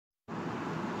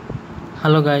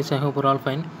Hello guys, I hope you're all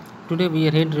fine. Today we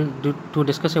are here to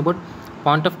discuss about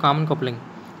point of common coupling.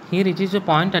 Here it is a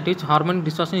point at which harmonic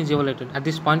distortion is evaluated. At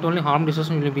this point only harmonic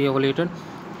distortion will be evaluated,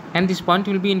 and this point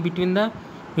will be in between the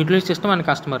utility system and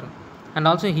customer. And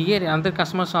also here another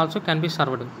customers also can be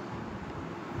served.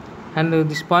 And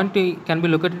this point can be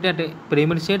located at a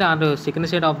primary side or secondary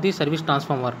side of the service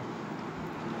transformer.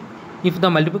 If the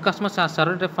multiple customers are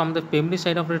served from the primary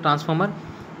side of the transformer,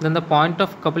 then the point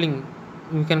of coupling,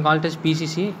 you can call it as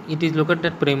PCC, it is located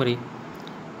at primary.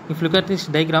 If you look at this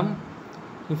diagram,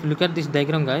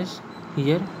 guys,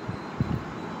 here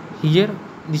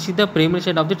this is the primary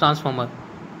side of the transformer.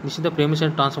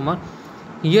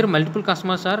 Here multiple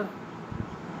customers are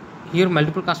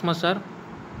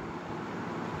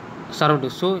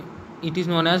served, so it is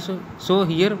known as, so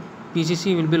here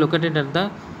PCC will be located at the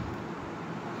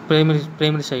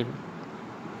primary side.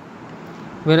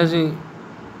 Whereas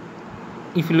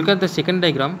if you look at the second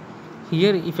diagram,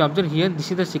 here if you observe, here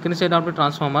this is the second side of the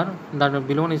transformer, that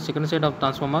below one is second side of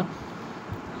transformer,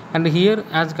 and here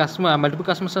as multiple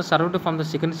customers are served from the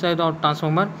second side of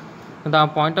transformer, the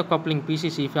point of coupling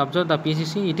PCC, if you observe the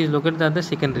PCC, it is located at the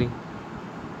secondary.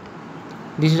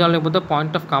 This is all about the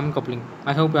point of common coupling.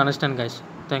 I hope you understand, guys.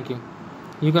 Thank you.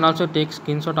 You can also take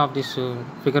screenshot of this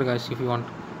figure, guys, if you want.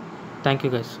 Thank you,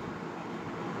 guys.